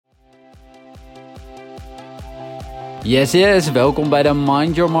Yes, welkom bij de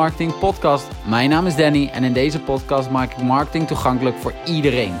Mind Your Marketing podcast. Mijn naam is Danny en in deze podcast maak ik marketing toegankelijk voor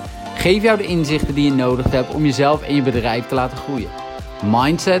iedereen. Geef jou de inzichten die je nodig hebt om jezelf en je bedrijf te laten groeien.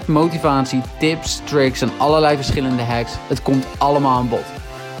 Mindset, motivatie, tips, tricks en allerlei verschillende hacks. Het komt allemaal aan bod.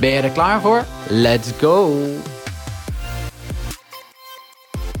 Ben je er klaar voor? Let's go!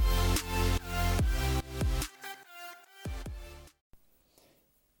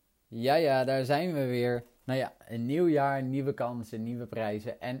 Ja, daar zijn we weer. Een nieuw jaar, nieuwe kansen, nieuwe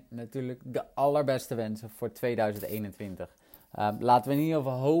prijzen en natuurlijk de allerbeste wensen voor 2021. Laten we in ieder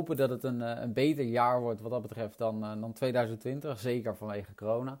geval hopen dat het een beter jaar wordt wat dat betreft dan 2020, zeker vanwege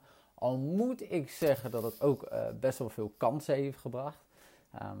corona. Al moet ik zeggen dat het ook best wel veel kansen heeft gebracht.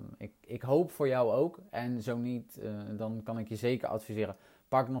 Ik hoop voor jou ook en zo niet, dan kan ik je zeker adviseren.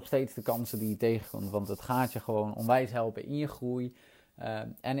 Pak nog steeds de kansen die je tegenkomt, want het gaat je gewoon onwijs helpen in je groei.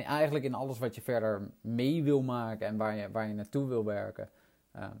 En eigenlijk in alles wat je verder mee wil maken en waar je naartoe wil werken.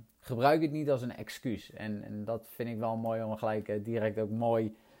 Gebruik het niet als een excuus. En dat vind ik wel mooi om gelijk direct ook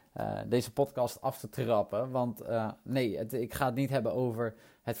mooi deze podcast af te trappen. Want ik ga het niet hebben over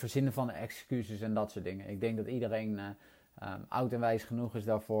het verzinnen van excuses en dat soort dingen. Ik denk dat iedereen oud en wijs genoeg is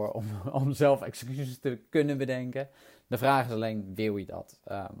daarvoor om zelf excuses te kunnen bedenken. De vraag is alleen, wil je dat?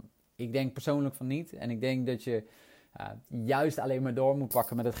 Ik denk persoonlijk van niet. En ik denk dat je juist alleen maar door moet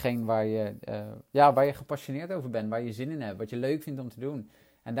pakken met hetgeen waar je gepassioneerd over bent, waar je zin in hebt, wat je leuk vindt om te doen.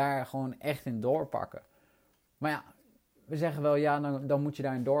 En daar gewoon echt in doorpakken. Maar ja, we zeggen wel, dan moet je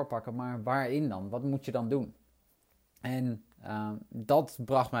daarin doorpakken, maar waarin dan? Wat moet je dan doen? En dat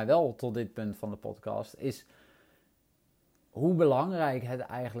bracht mij wel tot dit punt van de podcast, is hoe belangrijk het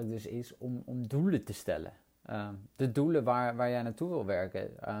eigenlijk dus is om doelen te stellen. De doelen waar jij naartoe wil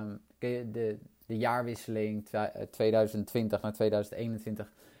werken. De jaarwisseling 2020 naar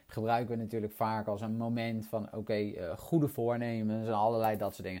 2021 gebruiken we natuurlijk vaak als een moment van goede voornemens en allerlei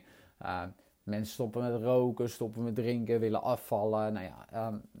dat soort dingen. Mensen stoppen met roken, stoppen met drinken, willen afvallen.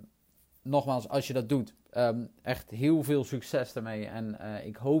 Nogmaals, als je dat doet, echt heel veel succes daarmee. En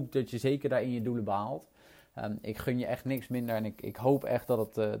ik hoop dat je zeker daarin je doelen behaalt. Ik gun je echt niks minder en ik hoop echt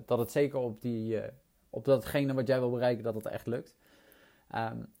dat het zeker op datgene wat jij wil bereiken, dat het echt lukt.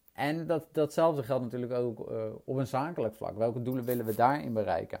 En datzelfde geldt natuurlijk ook op een zakelijk vlak. Welke doelen willen we daarin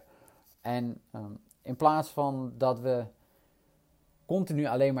bereiken? En in plaats van dat we continu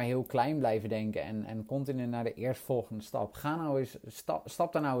alleen maar heel klein blijven denken en continu naar de eerstvolgende stap.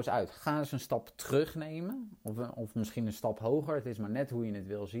 Stap daar nou eens uit. Ga eens een stap terugnemen. Of misschien een stap hoger. Het is maar net hoe je het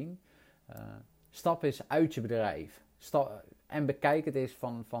wil zien. Stap eens uit je bedrijf. En bekijk het eens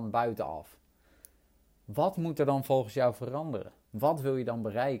van buitenaf. Wat moet er dan volgens jou veranderen? Wat wil je dan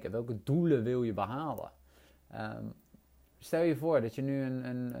bereiken? Welke doelen wil je behalen? Stel je voor dat je nu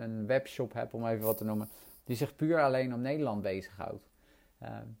een webshop hebt, om even wat te noemen, die zich puur alleen om Nederland bezighoudt.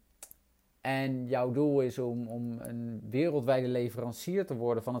 En jouw doel is om een wereldwijde leverancier te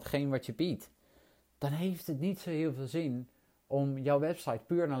worden van hetgeen wat je biedt. Dan heeft het niet zo heel veel zin om jouw website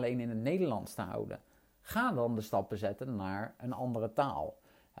puur en alleen in het Nederlands te houden. Ga dan de stappen zetten naar een andere taal.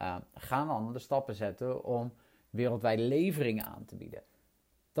 Ga dan de stappen zetten om wereldwijde leveringen aan te bieden.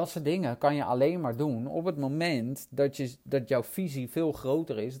 Dat soort dingen kan je alleen maar doen op het moment dat jouw visie veel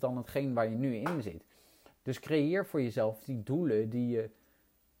groter is dan hetgeen waar je nu in zit. Dus creëer voor jezelf die doelen die je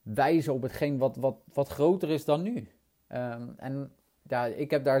wijzen op hetgeen wat groter is dan nu.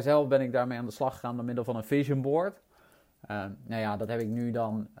 Ben ik daarmee aan de slag gegaan door middel van een vision board. Dat heb ik nu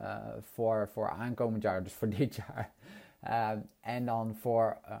dan voor aankomend jaar, dus voor dit jaar. En dan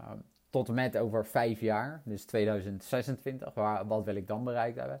voor tot en met over 5 jaar, dus 2026, wat wil ik dan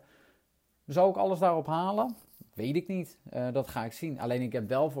bereikt hebben? Zal ik alles daarop halen? Weet ik niet, dat ga ik zien. Alleen ik heb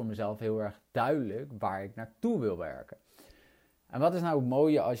wel voor mezelf heel erg duidelijk waar ik naartoe wil werken. En wat is nou het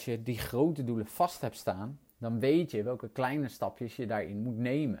mooie als je die grote doelen vast hebt staan, dan weet je welke kleine stapjes je daarin moet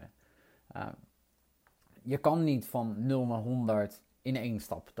nemen. Je kan niet van 0 naar 100 in 1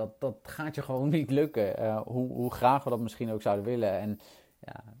 stap. Dat gaat je gewoon niet lukken. Hoe graag we dat misschien ook zouden willen. En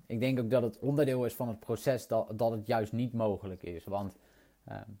ik denk ook dat het onderdeel is van het proces dat het juist niet mogelijk is. Want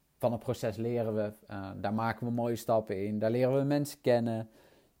van het proces leren we, daar maken we mooie stappen in. Daar leren we mensen kennen.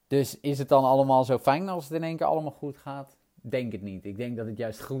 Dus is het dan allemaal zo fijn als het in één keer allemaal goed gaat? Denk het niet. Ik denk dat het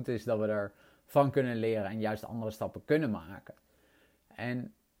juist goed is dat we ervan kunnen leren en juist andere stappen kunnen maken.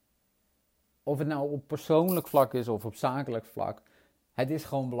 En of het nou op persoonlijk vlak is of op zakelijk vlak, het is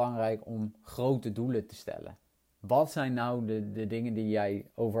gewoon belangrijk om grote doelen te stellen. Wat zijn nou de dingen die jij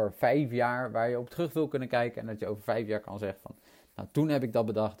over 5 jaar, waar je op terug wil kunnen kijken en dat je over 5 jaar kan zeggen van, nou toen heb ik dat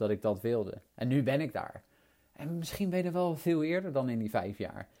bedacht dat ik dat wilde. En nu ben ik daar. En misschien ben je er wel veel eerder dan in die 5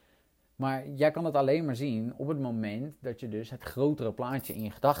 jaar. Maar jij kan het alleen maar zien op het moment dat je dus het grotere plaatje in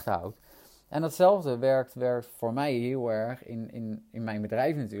je gedachten houdt. En datzelfde werkt voor mij heel erg in mijn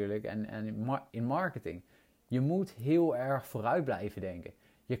bedrijf natuurlijk en in marketing. Je moet heel erg vooruit blijven denken.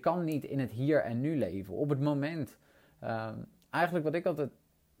 Je kan niet in het hier en nu leven. Op het moment, eigenlijk wat ik altijd,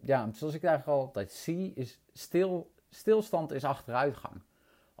 zoals ik het eigenlijk altijd zie, is stilstand is achteruitgang.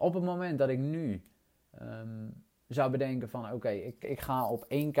 Op het moment dat ik nu zou bedenken van oké, ik ga op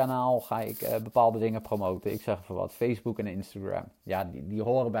één kanaal bepaalde dingen promoten. Ik zeg even wat, Facebook en Instagram. Ja, die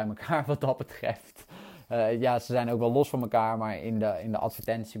horen bij elkaar wat dat betreft. Ze zijn ook wel los van elkaar, maar in de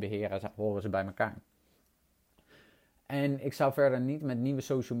advertentiebeheer horen ze bij elkaar. En ik zou verder niet met nieuwe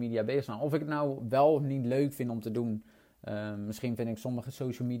social media bezig zijn. Of ik het nou wel of niet leuk vind om te doen. Misschien vind ik sommige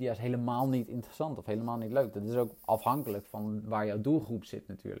social media's helemaal niet interessant of helemaal niet leuk. Dat is ook afhankelijk van waar jouw doelgroep zit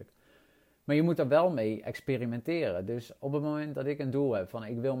natuurlijk. Maar je moet er wel mee experimenteren. Dus op het moment dat ik een doel heb van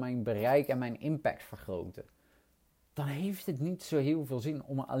ik wil mijn bereik en mijn impact vergroten, dan heeft het niet zo heel veel zin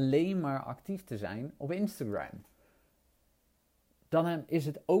om alleen maar actief te zijn op Instagram. Dan is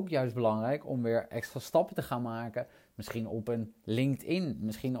het ook juist belangrijk om weer extra stappen te gaan maken. Misschien op een LinkedIn,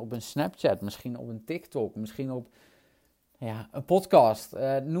 misschien op een Snapchat, misschien op een TikTok, misschien op een podcast.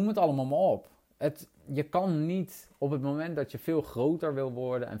 Noem het allemaal maar op. Je kan niet op het moment dat je veel groter wil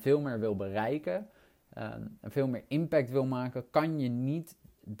worden en veel meer wil bereiken en veel meer impact wil maken, kan je niet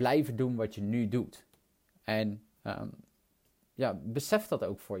blijven doen wat je nu doet. En besef dat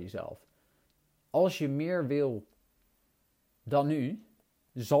ook voor jezelf. Als je meer wil dan nu,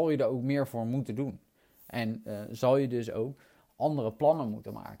 zal je er ook meer voor moeten doen. En zal je dus ook andere plannen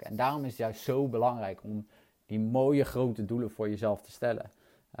moeten maken. En daarom is het juist zo belangrijk om die mooie grote doelen voor jezelf te stellen.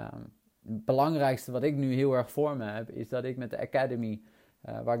 Het belangrijkste wat ik nu heel erg voor me heb, is dat ik met de Academy,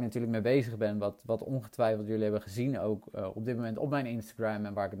 waar ik natuurlijk mee bezig ben, wat ongetwijfeld jullie hebben gezien ook op dit moment op mijn Instagram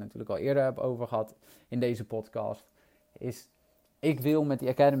en waar ik het natuurlijk al eerder heb over gehad in deze podcast, is ik wil met die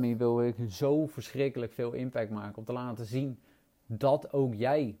Academy zo verschrikkelijk veel impact maken om te laten zien dat ook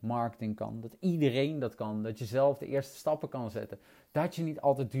jij marketing kan, dat iedereen dat kan, dat je zelf de eerste stappen kan zetten, dat je niet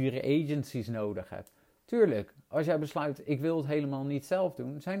altijd dure agencies nodig hebt. Tuurlijk, als jij besluit, ik wil het helemaal niet zelf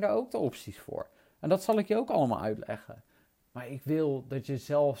doen, zijn daar ook de opties voor. En dat zal ik je ook allemaal uitleggen. Maar ik wil dat je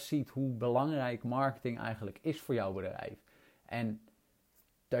zelf ziet hoe belangrijk marketing eigenlijk is voor jouw bedrijf. En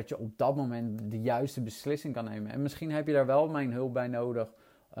dat je op dat moment de juiste beslissing kan nemen. En misschien heb je daar wel mijn hulp bij nodig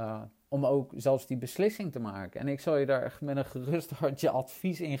om ook zelfs die beslissing te maken. En ik zal je daar echt met een gerust hartje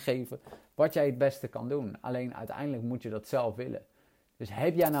advies in geven wat jij het beste kan doen. Alleen uiteindelijk moet je dat zelf willen. Dus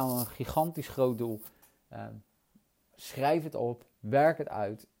heb jij nou een gigantisch groot doel, schrijf het op, werk het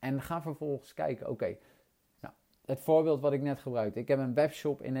uit en ga vervolgens kijken. Oké, het voorbeeld wat ik net gebruikte. Ik heb een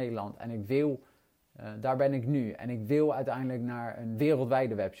webshop in Nederland en ik wil, daar ben ik nu. En ik wil uiteindelijk naar een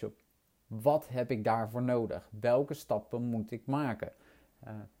wereldwijde webshop. Wat heb ik daarvoor nodig? Welke stappen moet ik maken?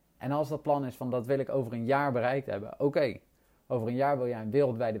 En als dat plan is van dat wil ik over een jaar bereikt hebben. Oké, over een jaar wil jij een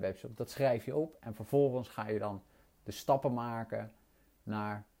wereldwijde webshop. Dat schrijf je op en vervolgens ga je dan de stappen maken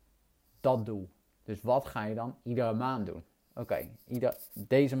naar dat doel. Dus wat ga je dan iedere maand doen? Oké,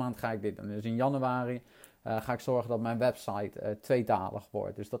 deze maand ga ik dit doen. Dus in januari ga ik zorgen dat mijn website tweetalig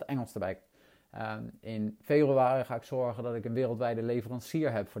wordt. Dus dat Engels erbij. In februari ga ik zorgen dat ik een wereldwijde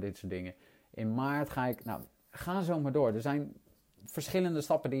leverancier heb voor dit soort dingen. In maart ga zo maar door. Er zijn verschillende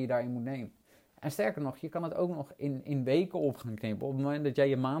stappen die je daarin moet nemen. En sterker nog, je kan het ook nog in weken op gaan knippen. Op het moment dat jij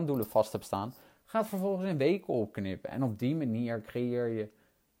je maanddoelen vast hebt staan, ga het vervolgens in weken opknippen. En op die manier creëer je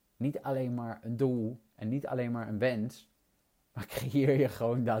niet alleen maar een doel en niet alleen maar een wens, maar creëer je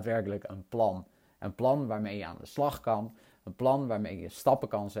gewoon daadwerkelijk een plan. Een plan waarmee je aan de slag kan, een plan waarmee je stappen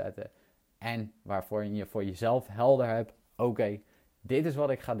kan zetten en waarvoor je voor jezelf helder hebt, oké, dit is wat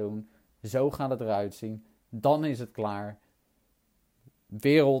ik ga doen, zo gaat het eruit zien, dan is het klaar.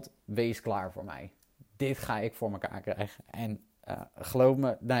 Wereld, wees klaar voor mij. Dit ga ik voor elkaar krijgen. En geloof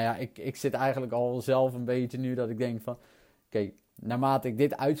me, ik zit eigenlijk al zelf een beetje nu dat ik denk van, oké, naarmate ik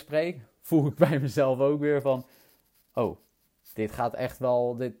dit uitspreek, voel ik bij mezelf ook weer van, oh, dit gaat echt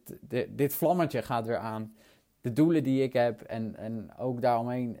wel, dit vlammetje gaat weer aan. De doelen die ik heb en ook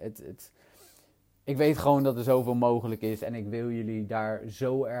daaromheen, ik weet gewoon dat er zoveel mogelijk is en ik wil jullie daar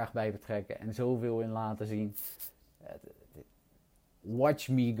zo erg bij betrekken en zoveel in laten zien. Watch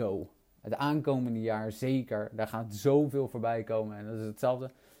me go. Het aankomende jaar zeker, daar gaat zoveel voorbij komen en dat is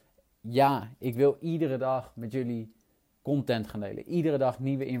hetzelfde. Ja, ik wil iedere dag met jullie content gaan delen. Iedere dag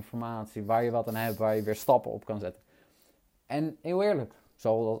nieuwe informatie, waar je wat aan hebt, waar je weer stappen op kan zetten. En heel eerlijk,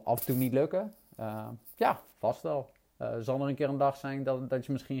 zal dat af en toe niet lukken? Ja, vast wel. Zal er een keer een dag zijn dat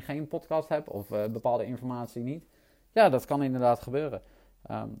je misschien geen podcast hebt of bepaalde informatie niet? Ja, dat kan inderdaad gebeuren.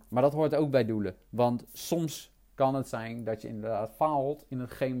 Maar dat hoort ook bij doelen. Want soms kan het zijn dat je inderdaad faalt in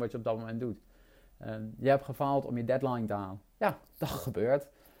hetgeen wat je op dat moment doet. Je hebt gefaald om je deadline te halen. Ja, dat gebeurt.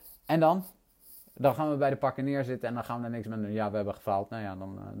 En dan gaan we bij de pakken neerzitten en dan gaan we er niks mee doen. Ja, we hebben gefaald. Nou ja,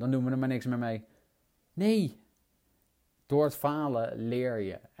 dan doen we er maar niks meer mee. Nee. Door het falen leer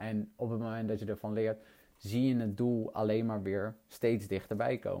je. En op het moment dat je ervan leert, zie je het doel alleen maar weer steeds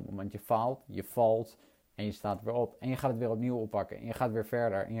dichterbij komen. Want je faalt, je valt en je staat weer op. En je gaat het weer opnieuw oppakken. En je gaat weer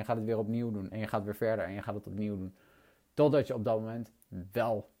verder. En je gaat het weer opnieuw doen. En je gaat weer verder. En je gaat het opnieuw doen. Totdat je op dat moment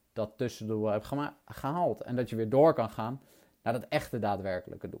wel dat tussendoel hebt gehaald. En dat je weer door kan gaan naar dat echte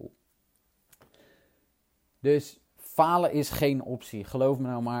daadwerkelijke doel. Dus falen is geen optie. Geloof me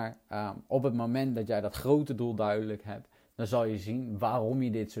nou maar. Op het moment dat jij dat grote doel duidelijk hebt, dan zal je zien waarom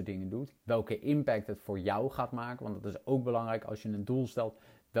je dit soort dingen doet. Welke impact het voor jou gaat maken. Want dat is ook belangrijk als je een doel stelt.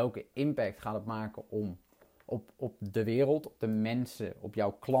 Welke impact gaat het maken op de wereld, op de mensen, op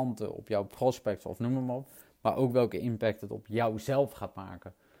jouw klanten, op jouw prospects of noem maar op. Maar ook welke impact het op jouzelf gaat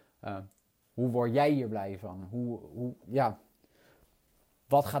maken. Hoe word jij hier blij van?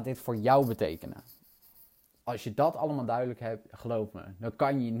 Wat gaat dit voor jou betekenen? Als je dat allemaal duidelijk hebt, geloof me, dan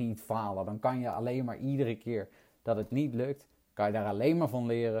kan je niet falen. Dan kan je alleen maar iedere keer dat het niet lukt, kan je daar alleen maar van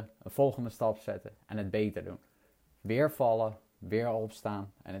leren, een volgende stap zetten en het beter doen. Weer vallen, weer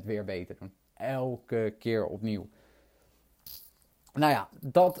opstaan en het weer beter doen. Elke keer opnieuw. Nou ja,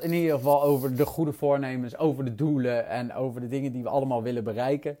 dat in ieder geval over de goede voornemens, over de doelen en over de dingen die we allemaal willen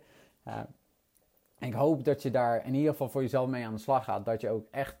bereiken. Ik hoop dat je daar in ieder geval voor jezelf mee aan de slag gaat. Dat je ook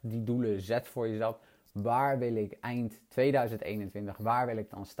echt die doelen zet voor jezelf. Waar wil ik eind 2021, waar wil ik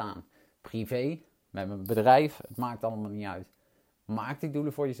dan staan? Privé, met mijn bedrijf, het maakt allemaal niet uit. Maak die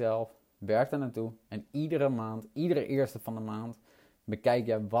doelen voor jezelf, werk daar naartoe. En iedere maand, iedere eerste van de maand, bekijk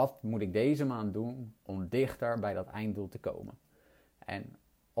je wat moet ik deze maand doen om dichter bij dat einddoel te komen. En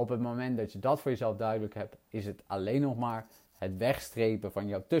op het moment dat je dat voor jezelf duidelijk hebt, is het alleen nog maar het wegstrepen van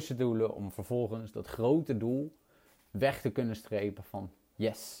jouw tussendoelen om vervolgens dat grote doel weg te kunnen strepen van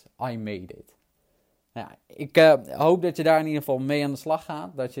yes, I made it. Nou ja, ik hoop dat je daar in ieder geval mee aan de slag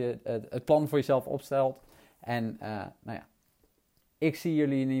gaat, dat je het plan voor jezelf opstelt. En ik zie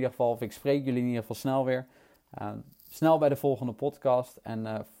jullie in ieder geval, of ik spreek jullie in ieder geval snel weer. Snel bij de volgende podcast.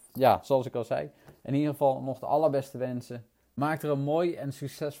 En zoals ik al zei, in ieder geval nog de allerbeste wensen. Maak er een mooi en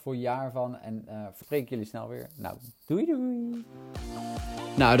succesvol jaar van. En spreek jullie snel weer. Nou, doei doei.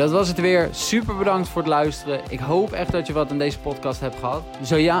 Nou, dat was het weer. Super bedankt voor het luisteren. Ik hoop echt dat je wat aan deze podcast hebt gehad.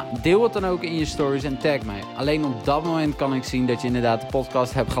 Zo ja, deel het dan ook in je stories en tag mij. Alleen op dat moment kan ik zien dat je inderdaad de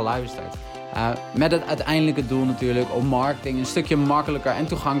podcast hebt geluisterd. Met het uiteindelijke doel natuurlijk om marketing een stukje makkelijker en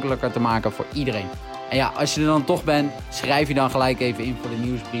toegankelijker te maken voor iedereen. En ja, als je er dan toch bent, schrijf je dan gelijk even in voor de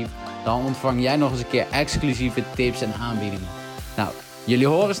nieuwsbrief. Dan ontvang jij nog eens een keer exclusieve tips en aanbiedingen. Nou, jullie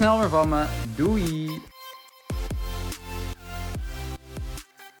horen snel weer van me. Doei!